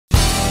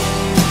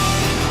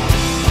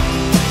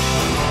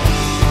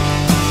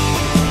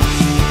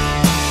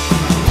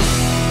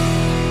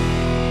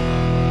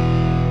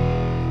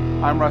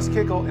I'm Russ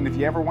Kickle, and if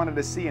you ever wanted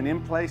to see an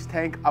in-place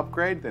tank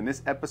upgrade, then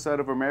this episode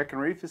of American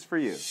Reef is for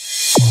you.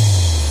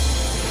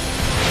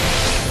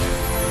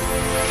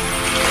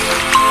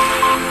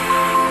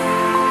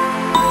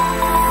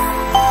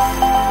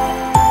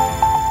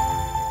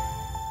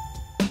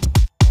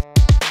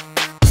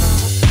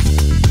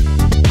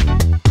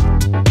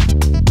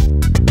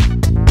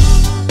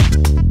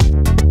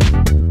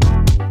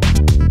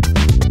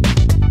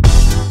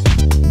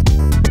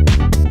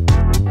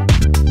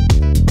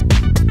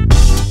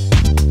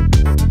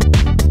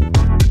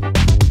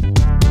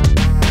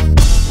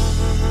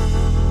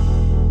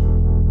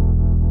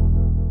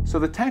 So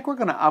the tank we're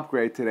going to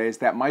upgrade today is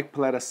that Mike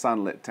Paletta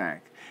Sun-Lit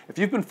Tank. If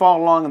you've been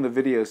following along in the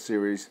video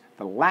series,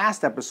 the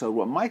last episode,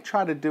 what Mike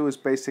tried to do is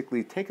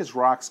basically take his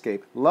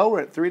rockscape, lower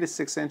it 3 to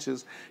 6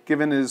 inches,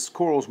 giving his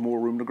corals more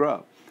room to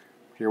grow.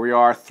 Here we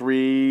are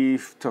 3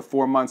 to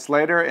 4 months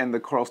later, and the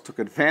corals took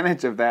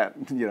advantage of that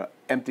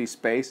empty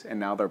space, and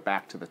now they're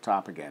back to the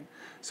top again.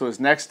 So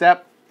his next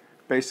step,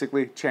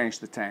 basically change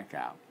the tank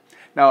out.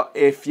 Now,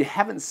 if you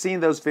haven't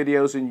seen those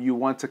videos and you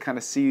want to kind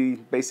of see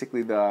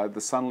basically the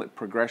sunlit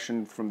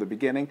progression from the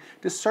beginning,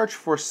 just search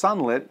for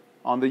Sunlit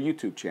on the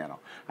YouTube channel.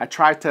 I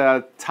tried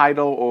to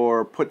title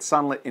or put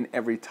Sunlit in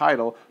every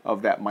title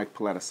of that Mike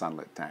Paletta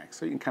Sunlit Tank,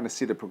 so you can kind of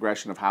see the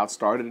progression of how it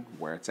started and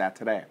where it's at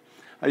today.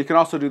 You can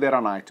also do that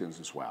on iTunes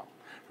as well.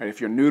 Right,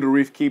 if you're new to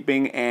reef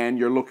keeping and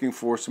you're looking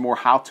for some more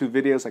how-to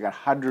videos, I got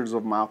hundreds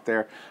of them out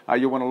there.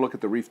 You'll want to look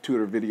at the Reef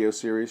Tutor video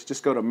series.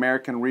 Just go to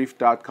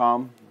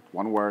AmericanReef.com.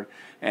 one word,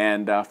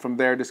 and from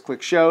there just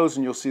click shows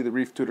and you'll see the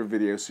Reef Tutor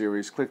video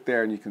series. Click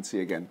there and you can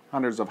see again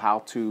hundreds of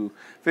how-to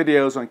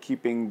videos on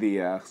keeping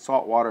the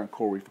saltwater and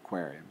coral reef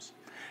aquariums.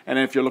 And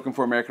then if you're looking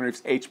for American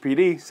Reef's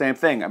HPD, same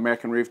thing,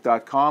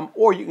 AmericanReef.com,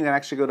 or you can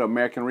actually go to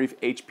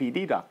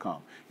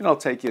AmericanReefHPD.com and it'll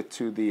take you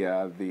to the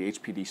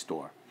HPD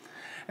store.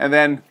 And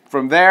then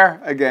from there,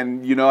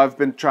 again, I've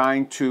been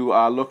trying to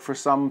look for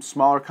some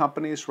smaller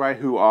companies, right,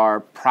 who are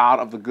proud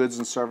of the goods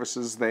and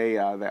services they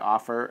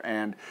offer.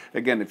 And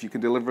again, if you can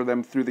deliver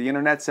them through the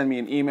internet, send me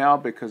an email,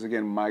 because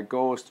again, my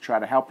goal is to try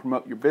to help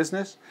promote your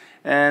business.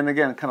 And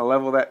again, kind of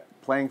level that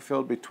playing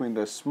field between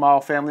the small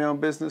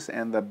family-owned business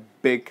and the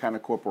big kind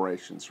of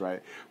corporations,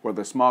 right, where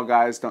the small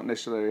guys don't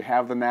necessarily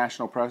have the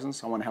national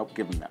presence. I want to help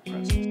give them that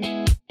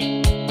presence.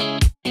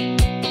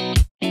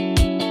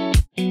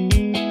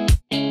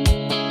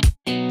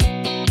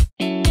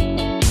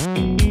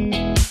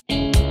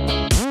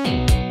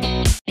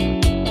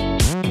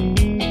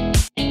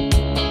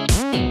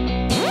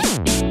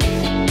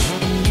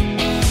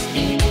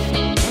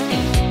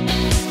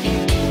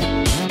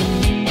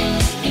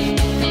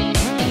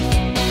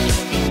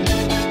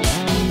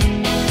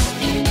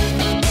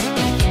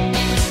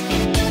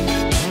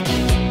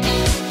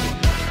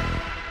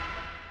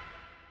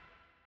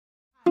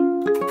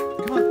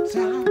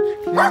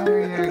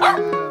 There you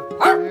go.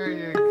 There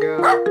you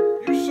go.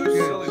 You're so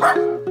silly. Job,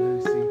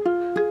 Lucy.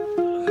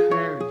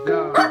 There we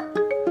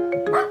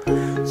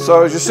go.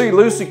 So as you see,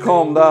 Lucy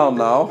calmed down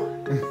now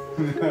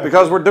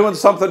because we're doing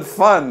something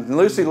fun. And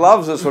Lucy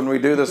loves us when we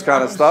do this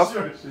kind of stuff.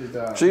 Sure she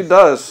does. She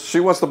does. She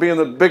wants to be in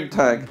the big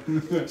tank.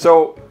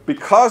 So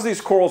because these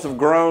corals have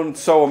grown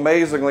so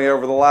amazingly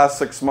over the last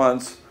 6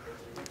 months,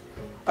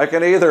 I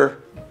can either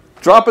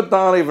drop it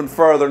down even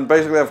further and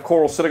basically have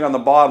coral sitting on the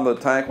bottom of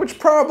the tank, which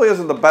probably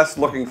isn't the best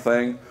looking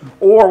thing.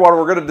 Or what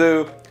we're going to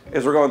do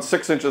is we're going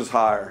 6 inches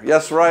higher.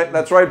 Yes, right?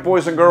 That's right,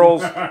 boys and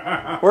girls.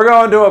 We're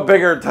going to a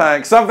bigger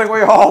tank, something we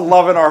all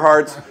love in our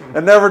hearts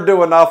and never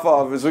do enough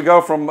of, as we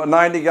go from a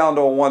 90 gallon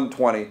to a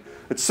 120.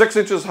 It's 6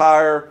 inches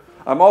higher.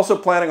 I'm also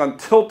planning on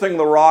tilting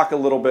the rock a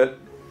little bit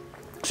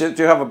so that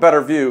you have a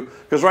better view,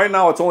 because right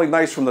now it's only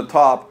nice from the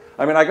top.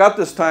 I mean, I got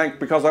this tank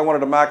because I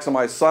wanted to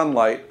maximize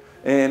sunlight.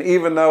 And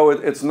even though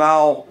it's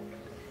now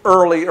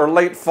early or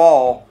late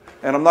fall,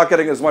 and I'm not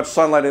getting as much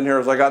sunlight in here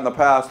as I got in the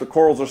past, the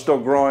corals are still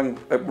growing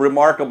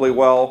remarkably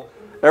well.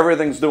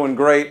 Everything's doing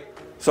great.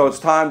 So it's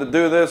time to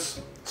do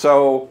this.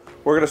 So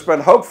we're going to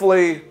spend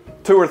hopefully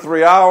 2 or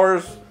 3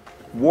 hours.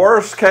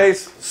 Worst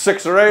case,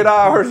 6 or 8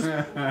 hours.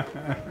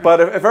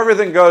 But if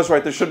everything goes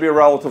right, this should be a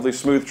relatively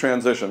smooth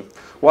transition.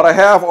 What I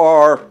have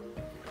are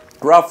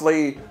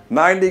roughly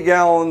 90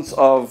 gallons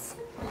of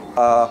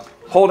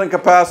holding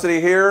capacity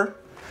here.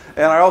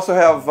 And I also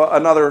have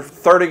another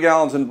 30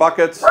 gallons in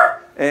buckets,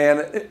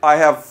 and I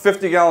have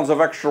 50 gallons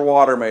of extra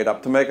water made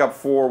up to make up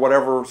for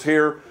whatever's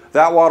here.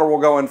 That water will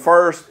go in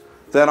first,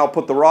 then I'll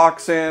put the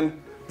rocks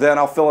in, then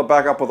I'll fill it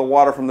back up with the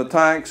water from the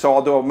tank. So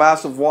I'll do a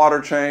massive water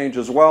change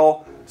as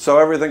well. So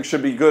everything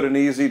should be good and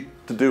easy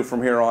to do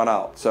from here on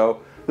out.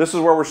 So this is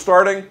where we're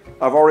starting.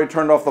 I've already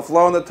turned off the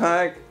flow in the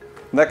tank.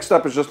 Next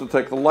step is just to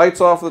take the lights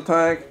off the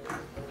tank.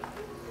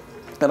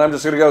 And I'm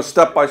just going to go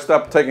step by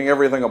step, taking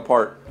everything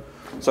apart.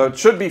 So it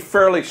should be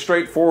fairly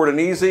straightforward and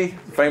easy.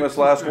 Famous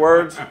last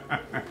words.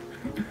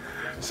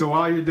 So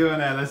while you're doing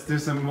that,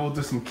 we'll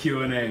do some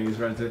Q&As,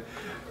 right,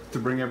 to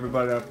bring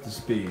everybody up to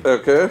speed.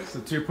 Okay. So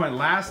to your point,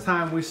 last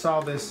time we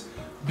saw this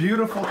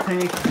beautiful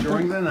tank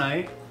during the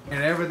night,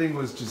 and everything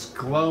was just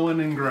glowing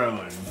and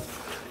growing.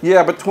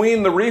 Yeah,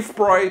 between the Reef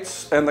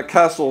Brights and the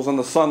Kessels and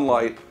the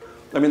Sun-Lit,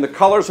 I mean, the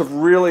colors have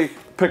really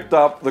picked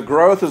up. The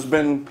growth has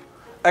been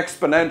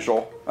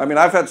exponential. I mean,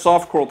 I've had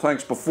soft coral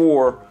tanks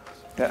before,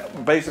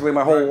 basically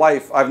my whole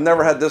life. I've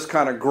never had this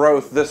kind of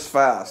growth this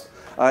fast,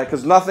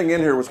 because nothing in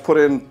here was put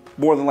in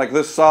more than like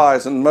this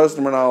size, and most of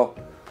them are now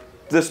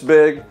this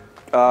big.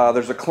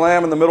 There's a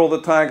clam in the middle of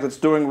the tank that's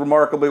doing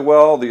remarkably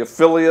well. The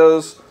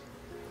Aphilias,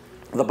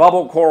 the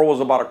bubble coral was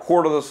about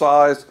 1/4 the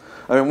size.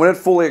 I mean, when it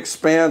fully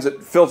expands,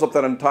 it fills up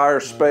that entire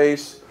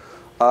space.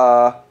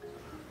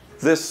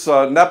 This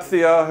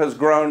Nephthya has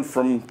grown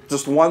from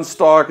just one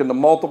stalk into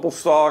multiple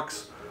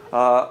stalks.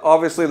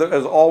 Obviously,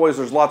 as always,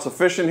 there's lots of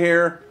fish in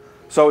here.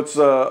 So it's,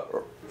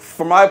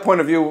 from my point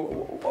of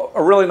view,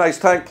 a really nice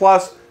tank.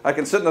 Plus, I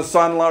can sit in the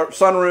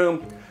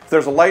sunroom. If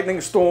there's a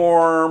lightning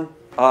storm,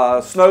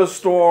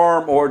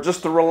 snowstorm, or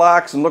just to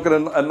relax and look at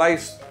a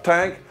nice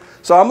tank.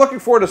 So I'm looking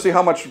forward to see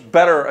how much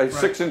better a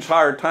 6-inch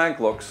higher tank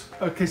looks.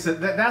 Okay, so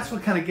that's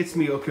what kind of gets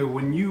me. Okay,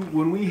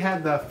 when we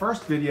had the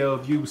first video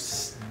of you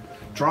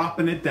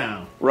dropping it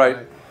down, right?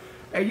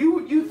 And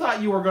you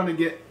thought you were going to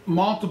get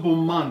multiple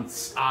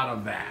months out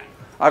of that.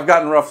 I've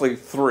gotten roughly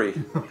 3,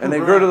 and they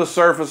grew to the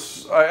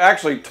surface.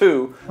 Actually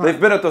 2. They've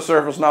been at the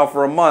surface now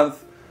for a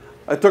month.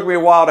 It took me a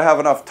while to have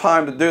enough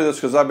time to do this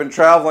because I've been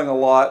traveling a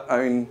lot.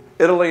 I mean,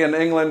 Italy and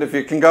England, if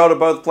you can go to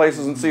both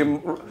places and see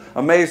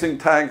amazing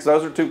tanks,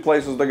 those are 2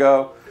 places to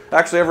go.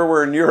 Actually,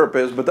 everywhere in Europe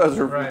is, but those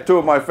are 2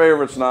 of my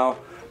favorites now.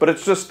 But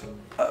it's just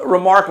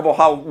remarkable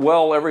how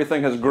well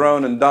everything has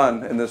grown and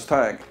done in this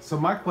tank. So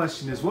my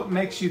question is, what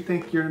makes you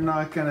think you're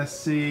not going to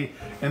see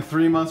in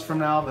 3 months from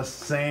now the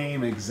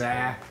same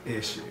exact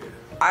issue?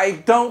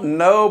 I don't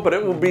know, but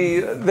it will be.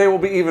 They will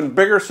be even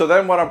bigger. So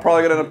then, what I'm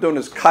probably going to end up doing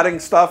is cutting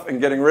stuff and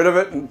getting rid of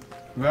it and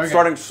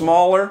starting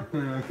smaller,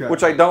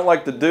 which I don't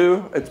like to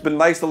do. It's been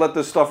nice to let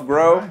this stuff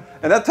grow,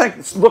 and that tank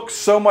looks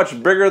so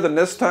much bigger than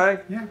this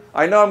tank. Yeah.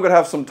 I know I'm going to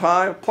have some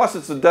time. Plus,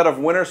 it's the dead of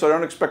winter, so I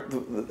don't expect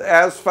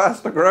as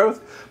fast a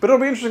growth. But it'll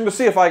be interesting to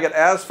see if I get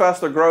as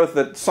fast a growth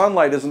that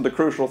sunlight isn't the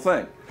crucial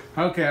thing.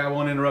 Okay, I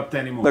won't interrupt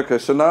anymore. Okay,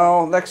 so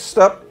now next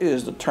step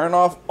is to turn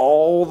off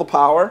all the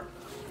power.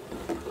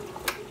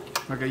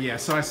 Okay, yeah,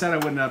 so I said I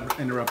wouldn't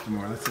interrupt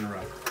anymore. Let's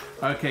interrupt.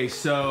 Okay,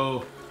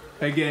 so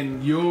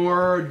again,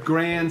 your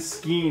grand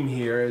scheme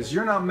here is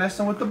you're not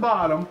messing with the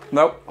bottom.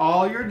 Nope.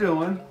 All you're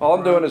doing. All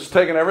I'm doing is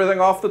taking everything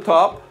off the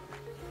top,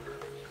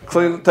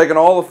 taking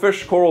all the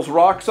fish, corals,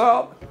 rocks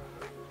out,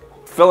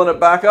 filling it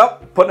back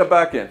up, putting it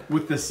back in.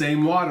 With the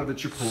same water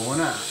that you're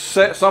pulling out.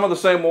 Some of the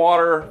same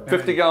water,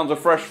 50 gallons of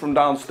fresh from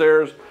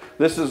downstairs.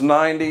 This is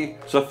 90,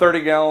 so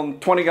 20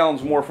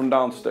 gallons more from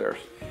downstairs.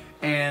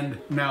 And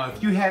now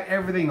if you had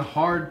everything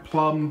hard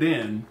plumbed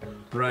in,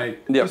 right,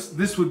 yep.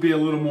 this would be a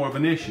little more of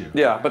an issue.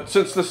 Yeah, but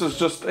since this is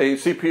just a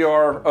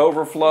CPR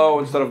overflow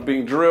instead of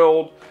being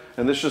drilled,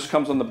 and this just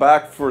comes on the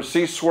back for a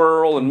sea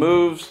swirl and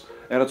moves,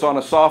 and it's on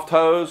a soft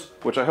hose,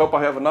 which I hope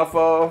I have enough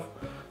of.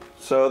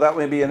 So that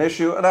may be an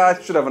issue, and I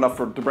should have enough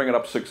to bring it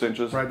up 6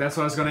 inches. Right, that's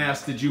what I was going to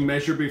ask. Did you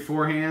measure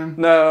beforehand?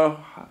 No,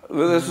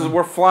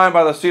 we're flying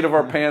by the seat of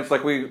our pants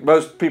like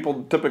most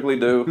people typically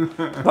do.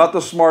 Not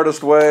the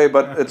smartest way,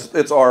 but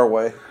it's our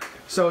way.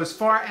 So as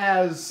far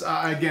as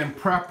again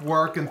prep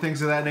work and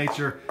things of that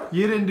nature,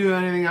 you didn't do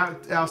anything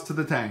else to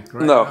the tank,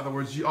 right? No. In other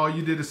words, all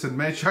you did is said,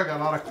 make sure I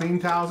got a lot of clean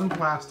towels and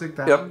plastic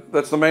down. Yep,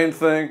 that's the main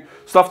thing.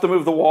 Stuff to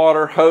move the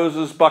water,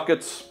 hoses,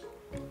 buckets.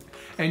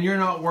 And you're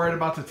not worried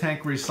about the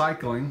tank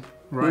recycling,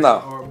 right?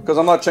 No, because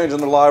I'm not changing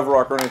the live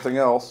rock or anything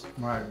else.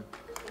 Right.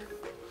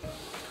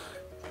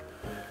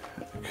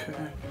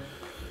 Okay.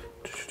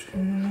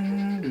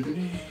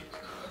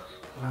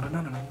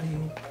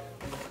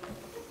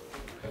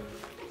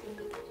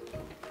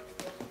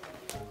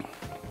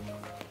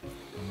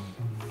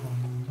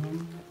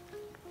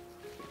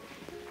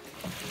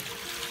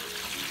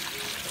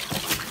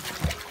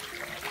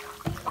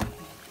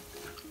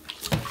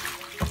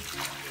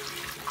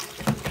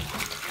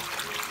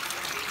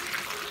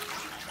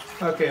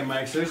 Okay,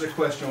 Mike, so there's a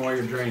question while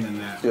you're draining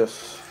that.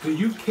 Yes. Do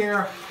you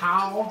care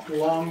how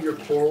long your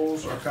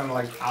corals are kind of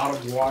like out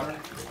of water?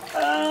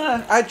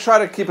 I try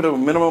to keep it at a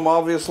minimum,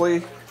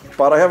 obviously,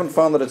 but I haven't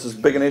found that it's as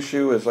big an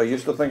issue as I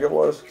used to think it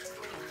was.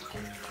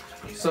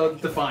 So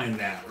define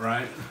that,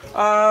 right?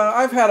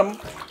 I've had them,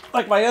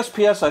 like my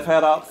SPS I've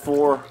had out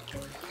for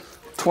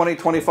 20,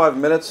 25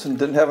 minutes and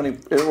didn't have any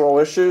roll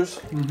issues.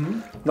 Mm-hmm.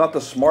 Not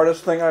the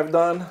smartest thing I've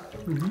done,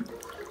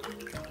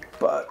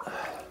 but...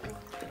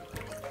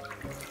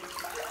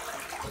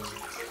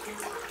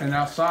 And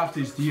now,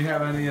 softies, do you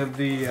have any of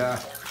the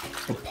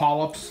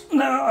polyps?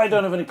 No, I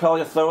don't have any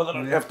polyethylene that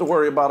I have to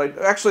worry about.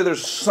 Actually,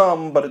 there's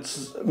some, but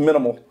it's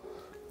minimal.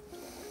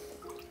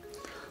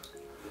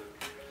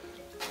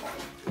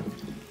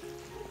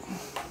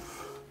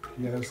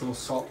 Yeah, those little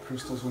salt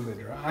crystals when they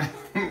dry.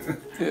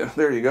 Yeah,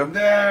 there you go.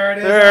 There it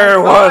is. There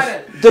it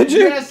was. Did you?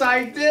 Yes,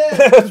 I did.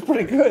 That's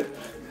pretty good.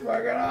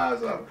 Fucking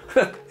awesome.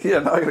 Yeah,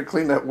 now I gotta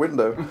clean that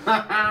window.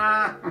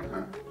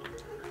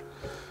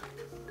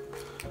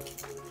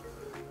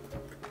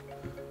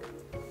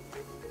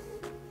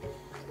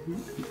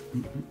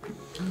 Need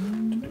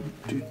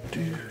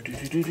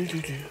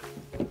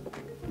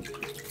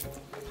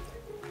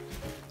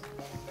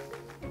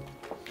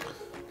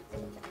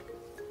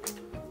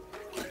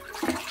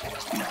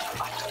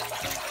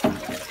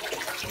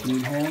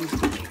hands?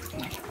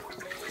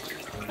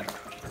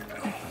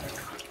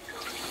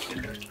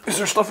 Is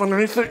there stuff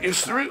underneath it?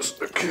 Yes, there is.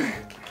 Okay.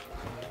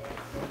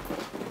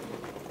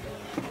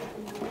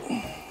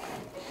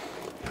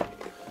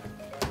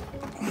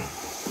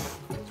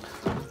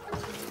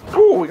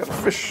 Oh, we got a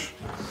fish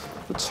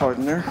that's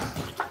hiding there.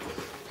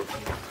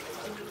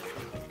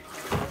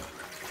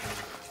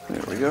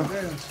 There we go.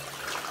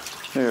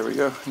 There we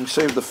go. We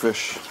saved the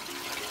fish.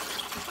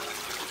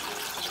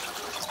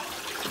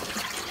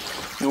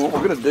 You know what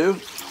we're going to do?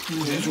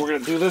 Is we're going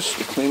to do this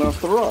to clean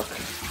off the rock.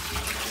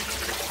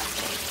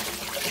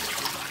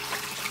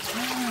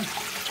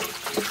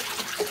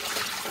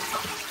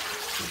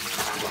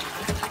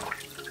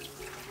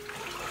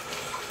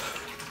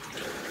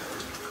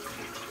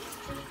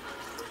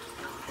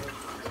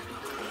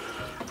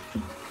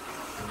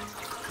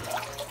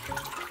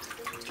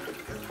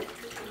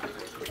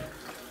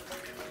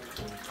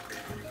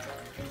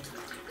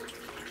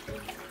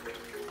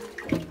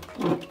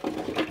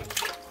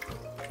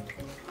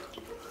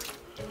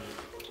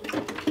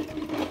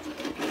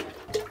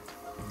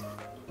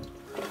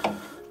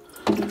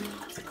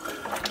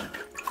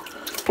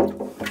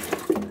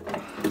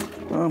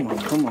 Come on,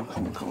 come on,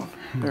 come on, come on.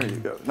 There you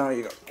go. Now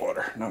you got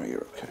water. Now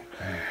you're okay.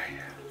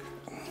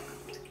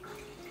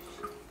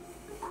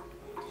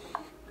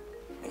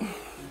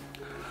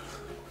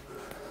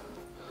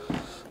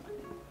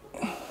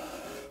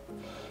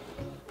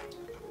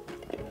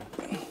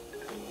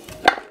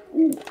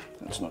 Ooh,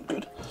 that's not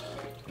good.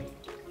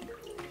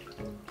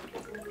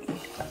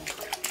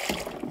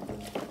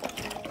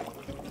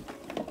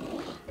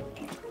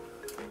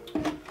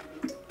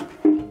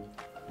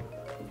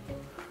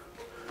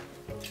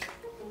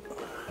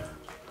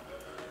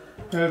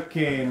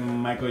 Okay,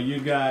 Michael, you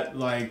got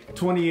like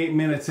 28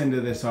 minutes into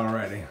this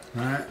already,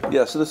 all right?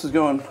 Yeah, so this is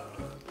going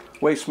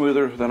way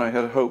smoother than I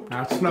had hoped.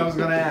 That's what I was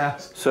gonna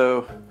ask.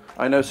 So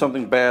I know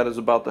something bad is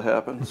about to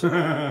happen.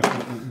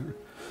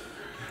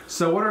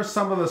 So what are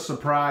some of the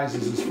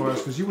surprises as far as,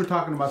 because you were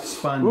talking about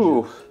sponges.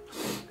 Ooh,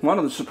 one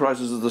of the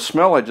surprises is the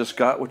smell I just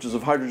got, which is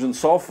of hydrogen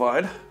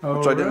sulfide,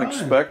 which I didn't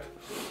expect.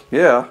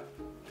 Yeah.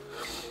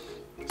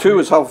 Two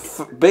is how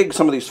big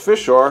some of these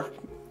fish are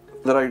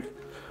that I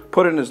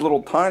put in as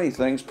little tiny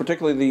things,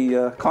 particularly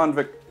the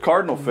convict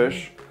cardinal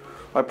fish.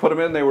 I put them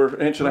in, they were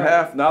 1.5 inches.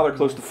 Now they're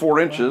close to 4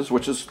 inches,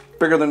 which is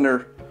bigger than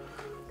their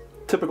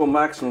typical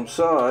maximum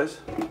size.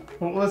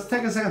 Well, let's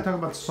take a second and talk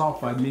about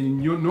sulfide. I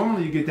mean,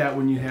 normally you get that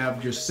when you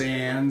have your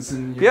sands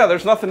and... Yeah,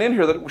 there's nothing in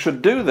here that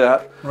should do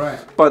that. Right.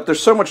 But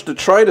there's so much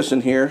detritus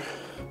in here,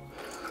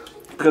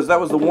 because that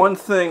was the one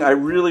thing I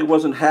really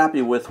wasn't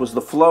happy with, was the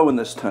flow in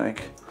this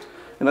tank.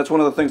 And that's one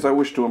of the things I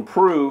wish to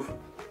improve.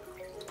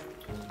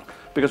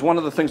 Because one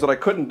of the things that I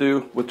couldn't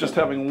do with just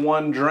having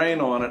one drain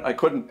on it, I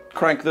couldn't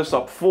crank this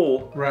up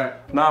full. Right.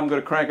 Now I'm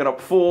going to crank it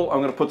up full. I'm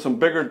going to put some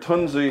bigger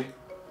Tunzi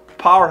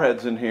power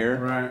heads in here.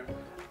 Right.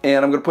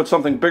 And I'm going to put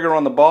something bigger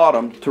on the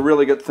bottom to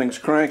really get things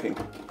cranking.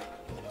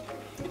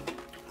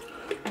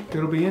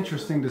 It'll be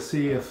interesting to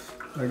see if,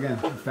 again,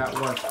 if that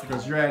works,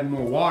 because you're adding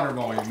more water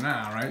volume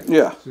now, right?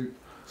 Yeah.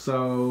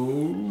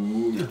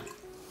 So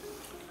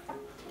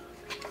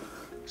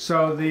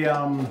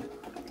the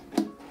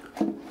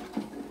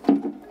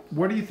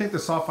where do you think the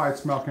sulfide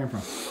smell came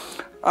from?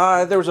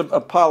 There was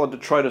a pile of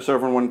detritus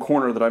over in one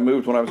corner that I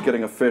moved when I was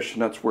getting a fish,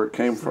 and that's where it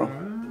came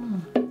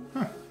from.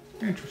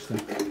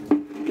 Interesting.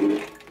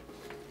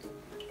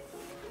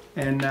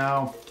 And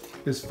now,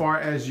 as far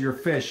as your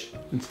fish,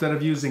 instead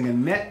of using a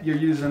net, you're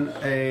using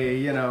a,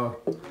 you know,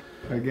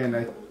 again,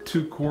 a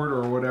 2-quart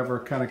or whatever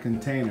kind of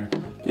container.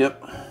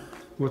 Yep.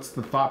 What's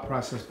the thought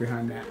process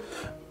behind that?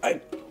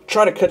 I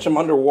try to catch them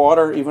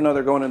underwater, even though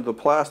they're going into the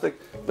plastic,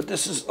 but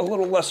this is a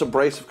little less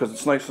abrasive because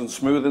it's nice and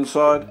smooth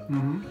inside.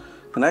 Mm-hmm.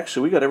 And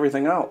actually, we got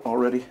everything out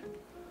already,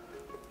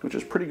 which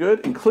is pretty good,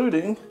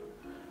 including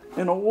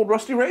an old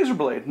rusty razor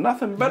blade.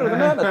 Nothing better than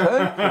that, I tell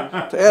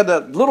you, to add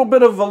that little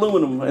bit of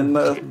aluminum and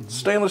the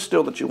stainless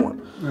steel that you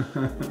want.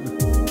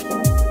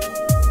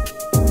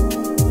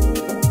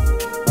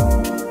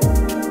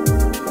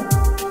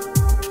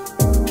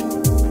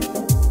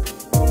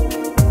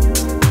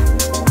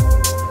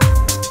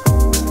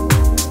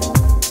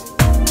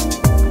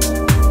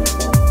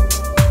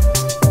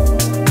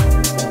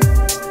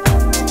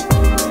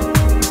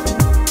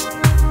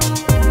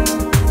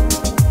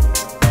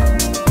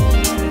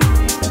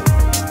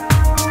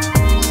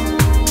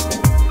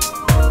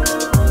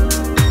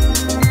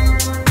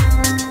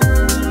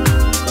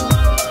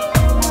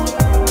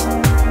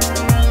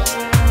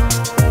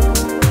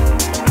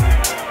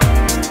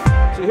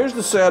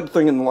 Sad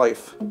thing in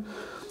life.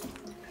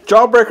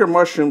 Jawbreaker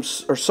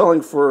mushrooms are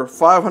selling for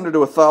 $500 to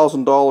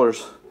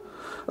 $1,000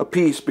 a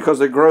piece because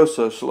they grow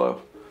so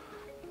slow.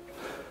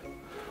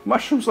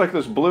 Mushrooms like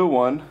this blue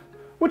one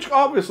which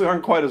obviously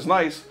aren't quite as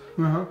nice,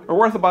 are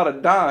worth about a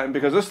dime,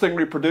 because this thing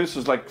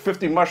reproduces like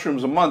 50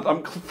 mushrooms a month.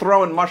 I'm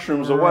throwing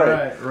mushrooms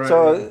away.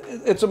 So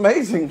it's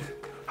amazing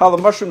how the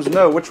mushrooms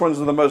know which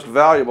ones are the most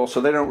valuable, so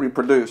they don't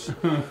reproduce.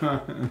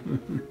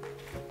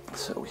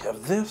 So we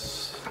have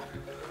this.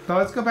 So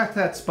let's go back to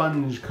that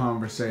sponge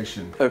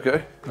conversation.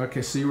 Okay.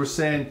 Okay, so you were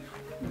saying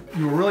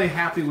you were really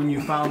happy when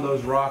you found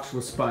those rocks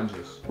with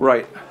sponges.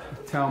 Right.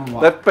 Tell them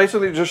why. That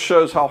basically just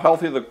shows how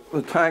healthy the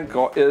tank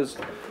is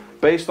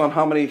based on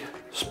how many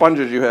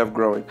sponges you have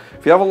growing.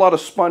 If you have a lot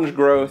of sponge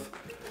growth,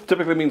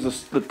 typically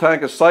means the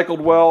tank is cycled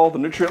well, the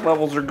nutrient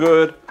levels are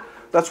good.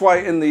 That's why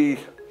in the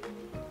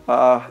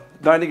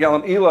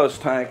 90-gallon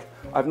Elos tank,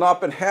 I've not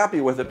been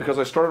happy with it, because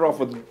I started off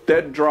with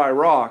dead dry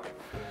rock.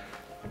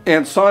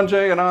 And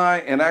Sanjay and I,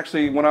 and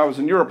actually when I was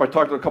in Europe, I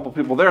talked to a couple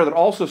people there that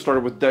also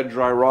started with dead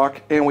dry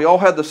rock, and we all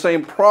had the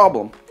same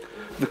problem.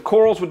 The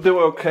corals would do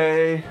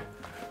okay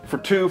for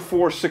 2,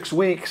 4, 6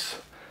 weeks,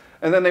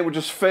 and then they would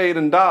just fade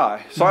and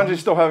die. Sanjay's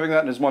still having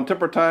that in his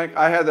Montipper tank.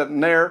 I had that in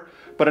there.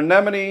 But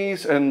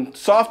anemones and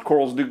soft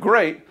corals do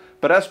great,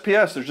 but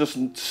SPS, there's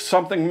just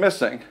something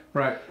missing.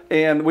 Right.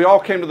 And we all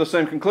came to the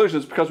same conclusion.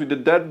 It's because we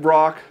did dead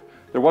rock,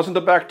 there wasn't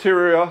the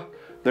bacteria,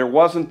 there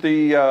wasn't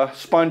the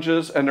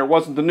sponges, and there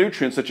wasn't the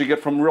nutrients that you get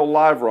from real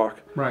live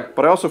rock. Right.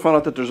 But I also found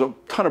out that there's a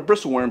ton of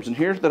bristleworms in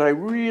here that I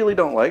really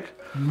don't like.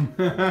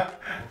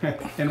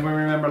 And we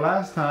remember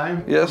last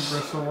time, yes,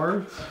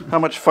 bristleworms, how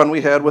much fun we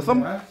had with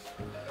them. Yeah.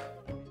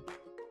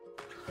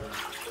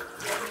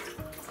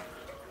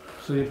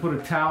 So you put a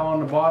towel on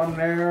the bottom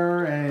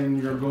there,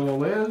 and your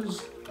goal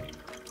is?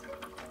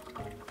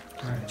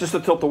 Just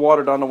to tilt the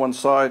water down to one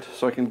side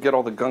so I can get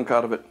all the gunk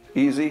out of it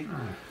easy.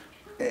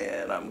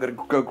 And I'm going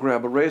to go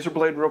grab a razor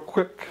blade real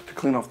quick to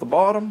clean off the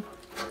bottom.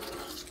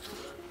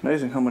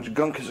 Amazing how much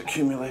gunk is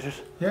accumulated.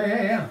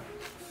 Yeah.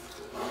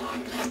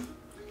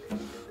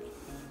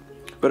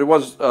 But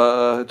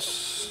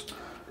it's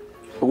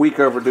a week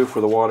overdue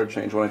for the water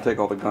change when I take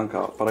all the gunk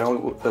out. But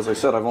as I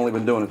said, I've only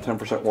been doing a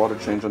 10% water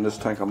change on this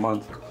tank a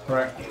month.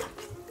 Right.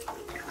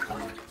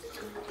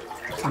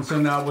 And so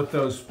now with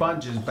those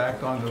sponges,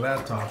 back onto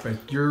that topic,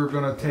 you're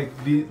going to take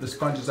the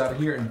sponges out of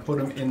here and put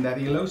them in that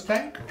Elos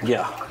tank?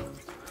 Yeah.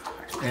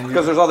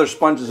 Because there's other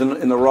sponges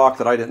in the rock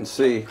that I didn't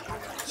see.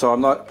 So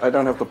I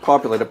don't have to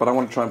populate it, but I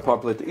want to try and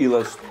populate the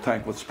Elos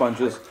tank with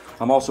sponges.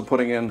 I'm also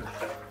putting in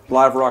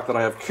live rock that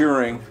I have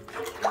curing.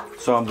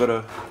 So I'm going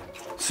to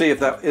see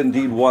if that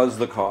indeed was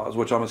the cause,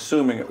 which I'm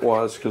assuming it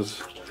was, because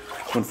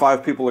when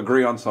 5 people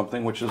agree on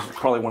something, which is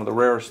probably one of the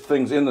rarest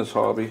things in this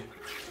hobby.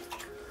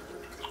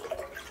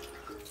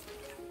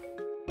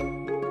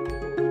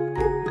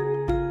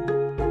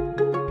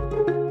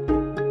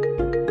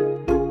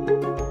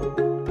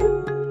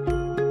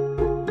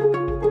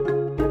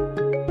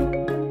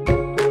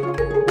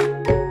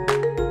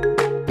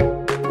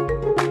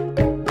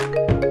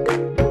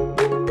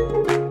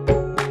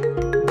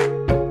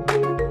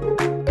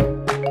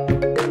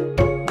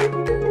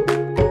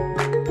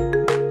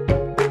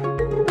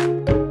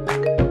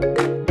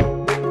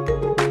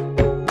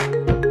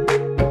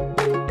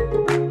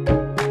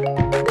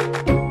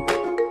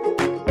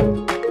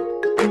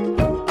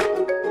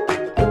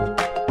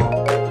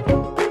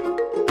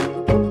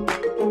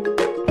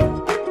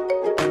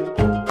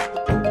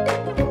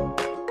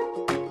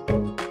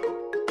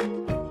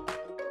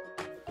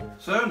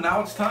 So now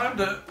it's time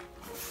to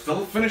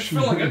finish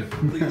filling it.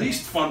 The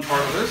least fun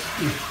part of this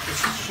is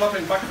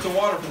schlepping buckets of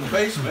water from the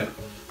basement,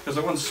 because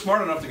I wasn't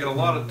smart enough to get a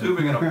lot of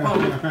tubing and a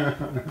pump.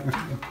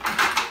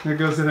 It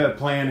goes to that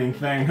planning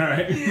thing,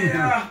 right?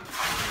 Yeah,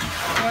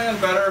 plan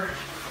better,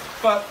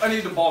 but I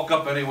need to bulk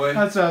up anyway.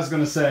 That's what I was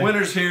going to say.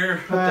 Winter's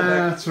here.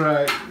 That's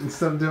right.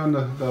 Instead of doing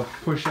the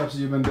push-ups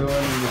you've been doing,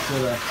 you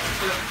sort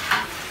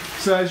of...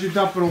 So as you're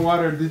dumping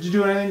water, did you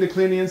do anything to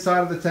clean the inside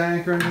of the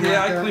tank or anything like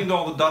that? Yeah, I cleaned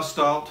all the dust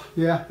out.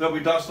 Yeah. There'll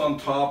be dust on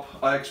top.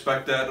 I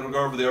expect that. It'll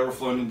go over the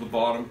overflow into the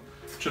bottom.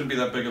 Shouldn't be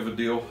that big of a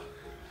deal.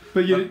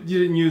 But you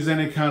didn't use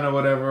any kind of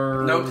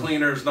whatever... No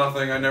cleaners,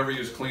 nothing. I never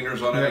use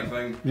cleaners on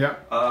anything. Yeah.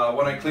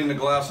 When I clean the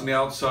glass on the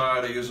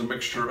outside, I use a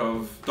mixture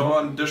of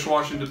Dawn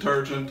dishwashing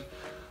detergent,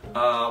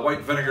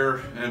 white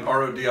vinegar, and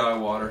RODI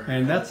water.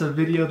 And that's a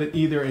video that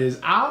either is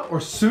out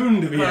or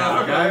soon to be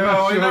out. Okay,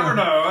 well, you never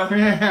know.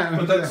 Yeah.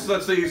 But that's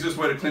the easiest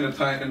way to clean a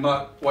tank and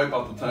not wipe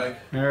out the tank.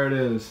 There it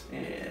is.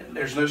 And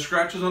there's no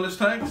scratches on this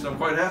tank, so I'm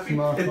quite happy.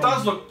 It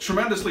does look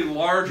tremendously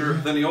larger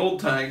than the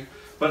old tank,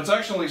 but it's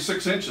actually only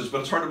 6 inches.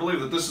 But it's hard to believe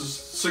that this is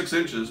 6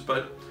 inches,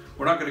 but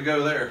we're not going to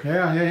go there.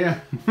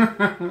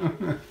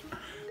 Yeah.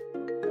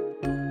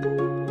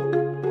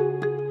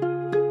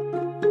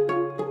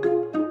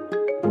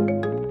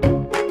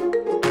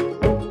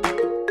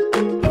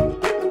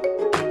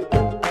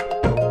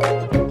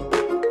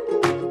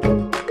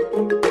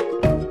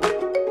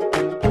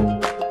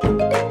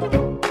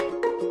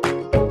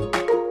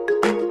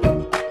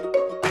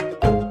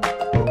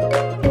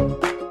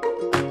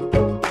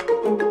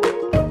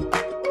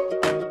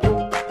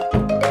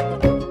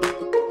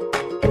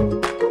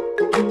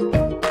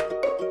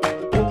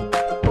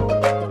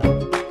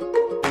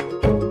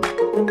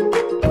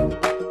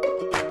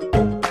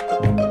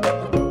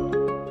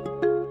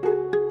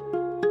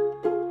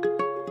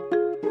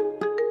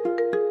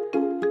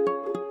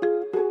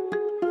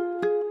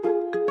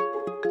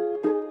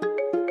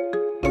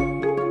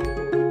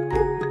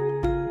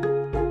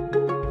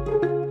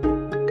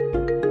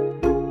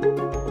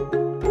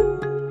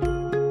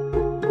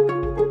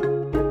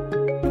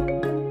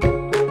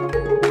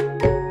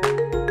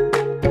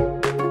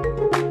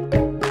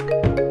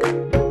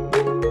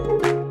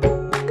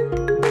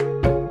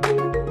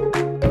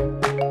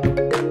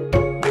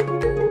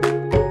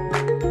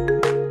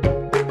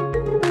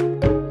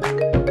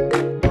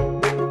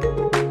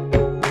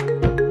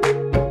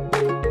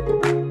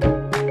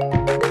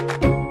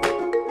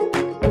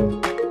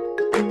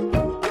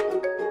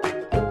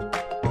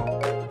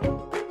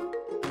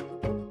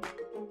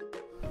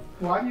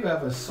 Why do you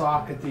have a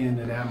sock at the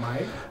end of that,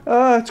 Mike?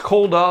 It's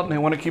cold out and they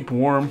want to keep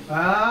warm.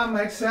 Ah,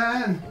 makes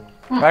sense.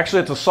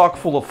 Actually, it's a sock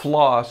full of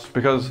floss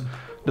because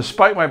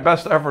despite my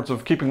best efforts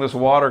of keeping this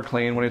water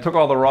clean, when you took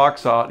all the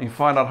rocks out, you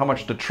find out how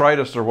much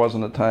detritus there was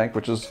in the tank,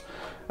 which is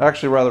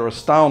actually rather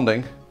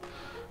astounding.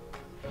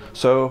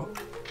 So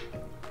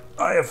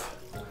I have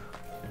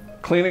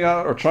cleaning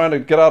out or trying to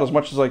get out as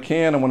much as I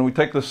can, and when we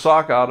take this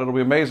sock out, it'll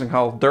be amazing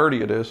how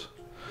dirty it is.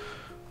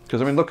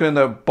 Because I mean, looking in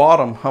the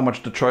bottom, how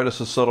much detritus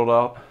has settled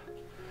out.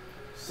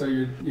 So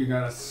you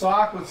got a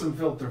sock with some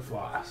filter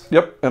floss.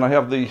 Yep, and I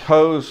have the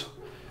hose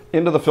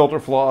into the filter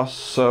floss,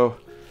 so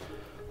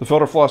the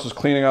filter floss is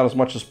cleaning out as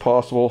much as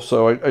possible.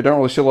 So I don't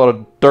really see a lot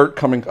of dirt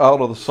coming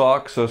out of the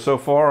sock. So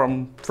far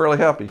I'm fairly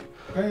happy.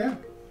 Oh yeah.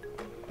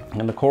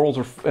 And the corals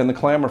and the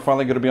clam are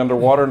finally going to be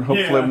underwater, and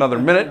hopefully another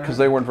minute, because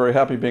they weren't very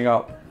happy being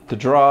out to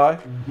dry.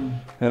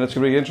 And it's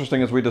going to be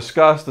interesting, as we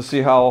discussed, to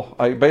see how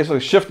I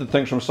basically shifted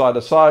things from side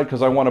to side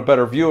because I want a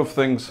better view of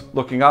things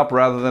looking up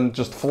rather than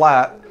just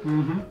flat.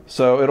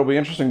 So it'll be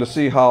interesting to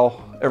see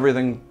how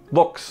everything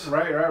looks.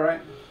 Right.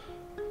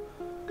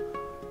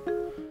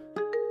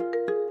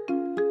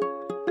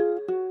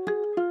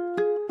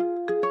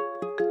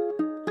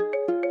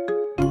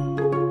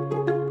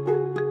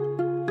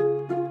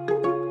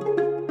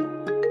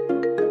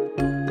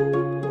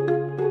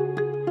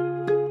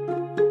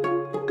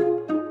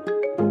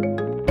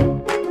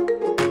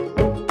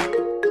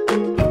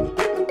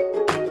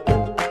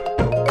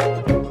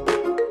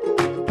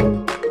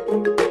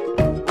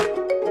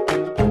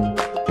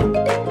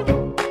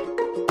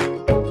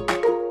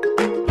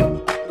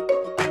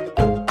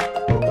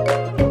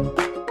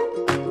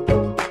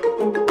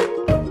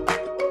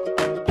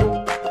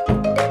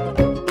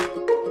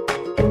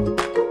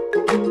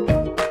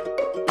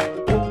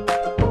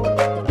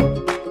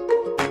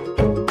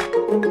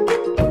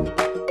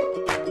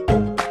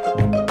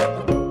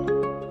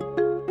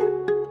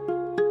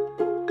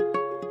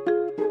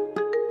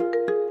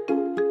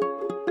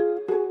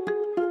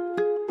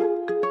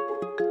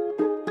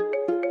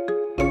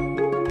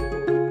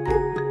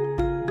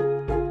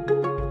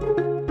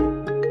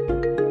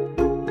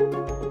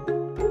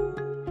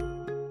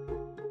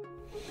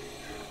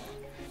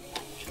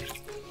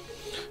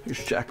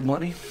 Here's Jack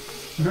Money.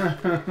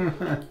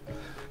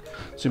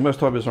 See, most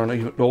hobbies aren't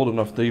even old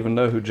enough to even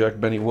know who Jack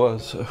Benny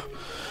was. So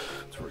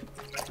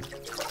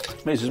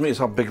amazes me is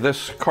how big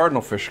this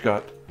cardinal fish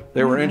got.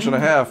 They were an inch and a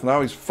half. Now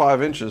he's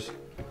 5 inches.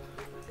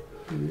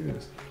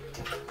 Yes.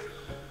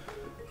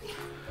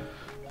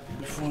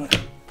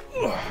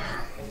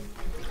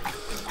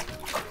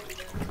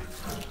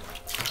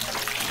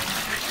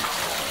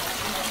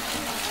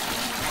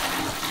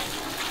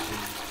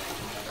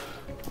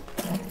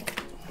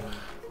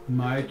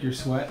 Mike, you're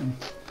sweating.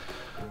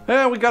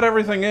 Yeah, we got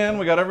everything in.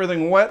 We got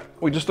everything wet.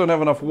 We just don't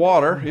have enough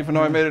water. Even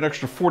though I made an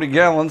extra 40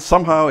 gallons,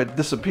 somehow it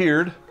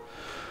disappeared.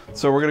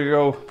 So we're going to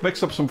go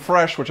mix up some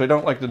fresh, which I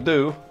don't like to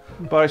do.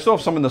 But I still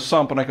have some in the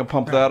sump, and I can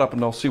pump that up,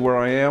 and I'll see where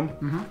I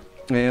am.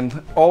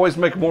 And always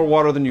make more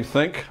water than you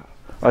think.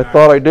 I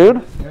thought I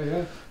did.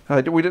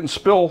 We didn't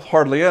spill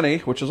hardly any,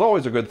 which is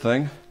always a good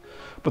thing.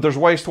 But there's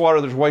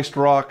wastewater, there's waste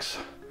rocks.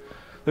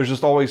 There's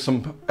just always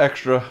some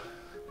extra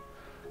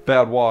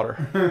bad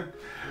water.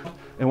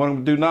 And what I'm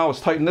going to do now is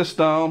tighten this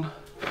down.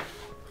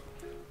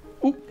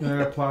 Oop. And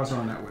then applause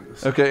on that window.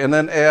 Okay, and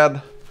then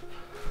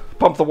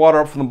pump the water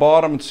up from the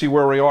bottom and see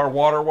where we are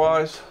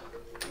water-wise.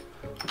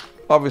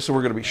 Obviously,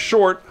 we're going to be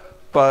short,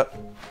 but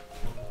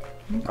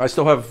I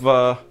still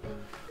have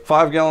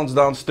 5 gallons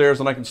downstairs,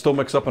 and I can still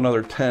mix up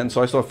another 10,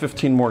 so I still have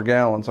 15 more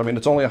gallons. I mean,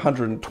 it's only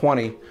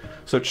 120,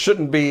 so it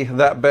shouldn't be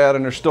that bad,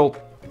 and there's still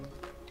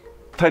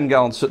 10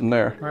 gallons sitting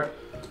there. All right.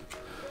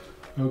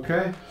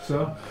 Okay,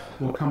 so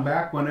we'll come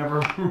back whenever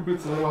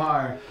it's a little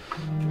higher.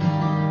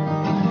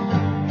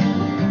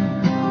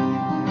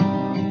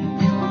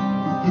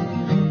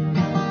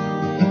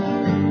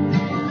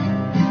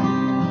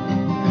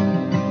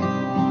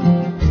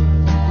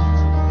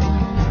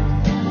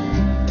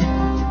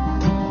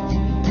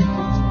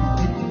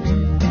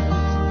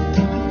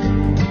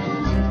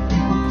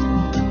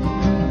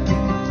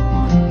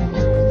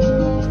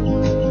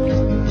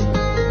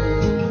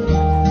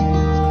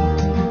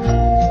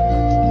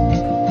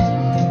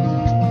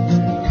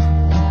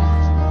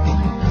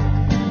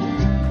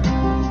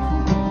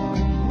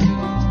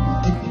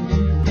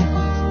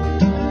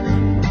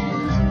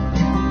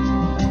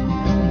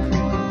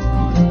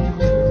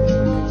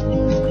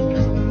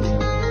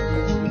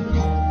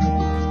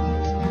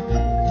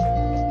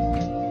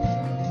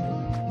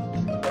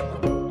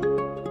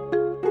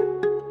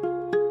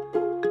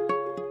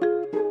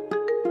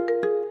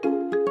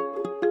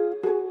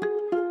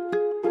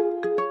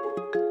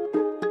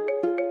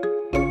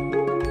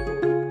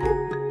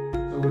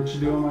 What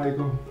you doing,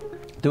 Michael?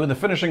 Doing the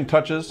finishing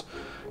touches,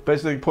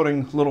 basically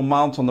putting little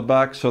mounts on the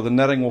back so the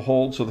netting will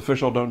hold so the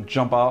fish all don't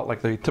jump out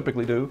like they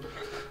typically do.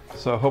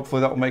 So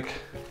hopefully that will make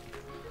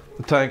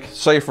the tank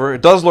safer.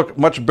 It does look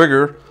much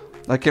bigger.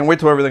 I can't wait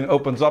till everything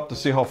opens up to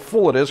see how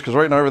full it is, because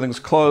right now everything's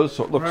closed,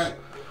 so it looks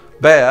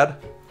bad.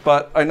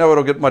 But I know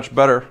it'll get much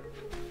better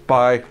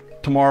by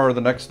tomorrow or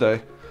the next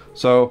day.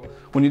 So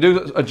when you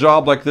do a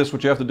job like this,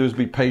 what you have to do is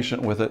be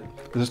patient with it.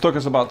 This took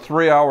us about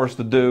 3 hours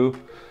to do,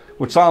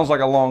 which sounds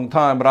like a long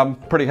time, but I'm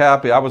pretty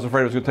happy. I was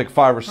afraid it was going to take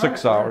 5 or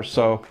 6 hours.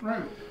 So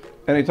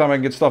anytime I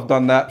can get stuff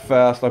done that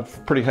fast, I'm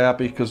pretty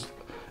happy, because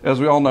as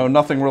we all know,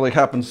 nothing really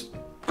happens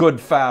good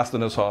fast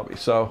in this hobby.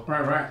 So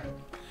right.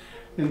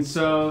 And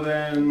so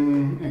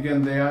then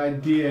again, the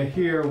idea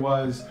here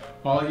was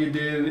all you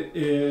did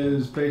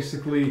is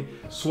basically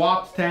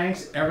swapped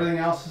tanks. Everything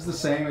else is the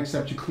same,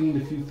 except you cleaned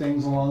a few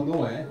things along the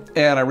way.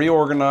 And I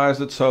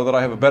reorganized it so that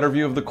I have a better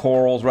view of the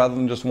corals rather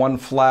than just one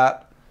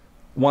flat,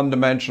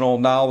 one-dimensional.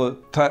 Now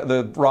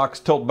the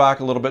rocks tilt back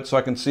a little bit so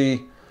I can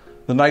see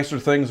the nicer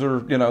things, or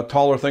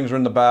taller things are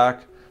in the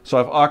back. So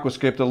I've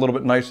aquascaped it a little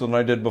bit nicer than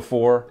I did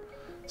before.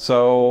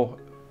 So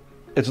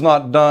it's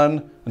not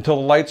done until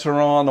the lights are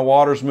on, the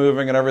water's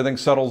moving, and everything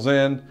settles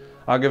in.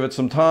 I'll give it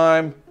some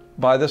time.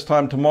 By this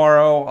time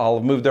tomorrow, I'll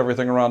have moved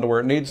everything around to where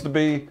it needs to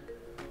be.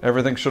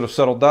 Everything should have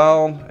settled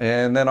down,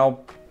 and then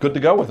I'll good to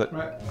go with it.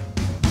 Right.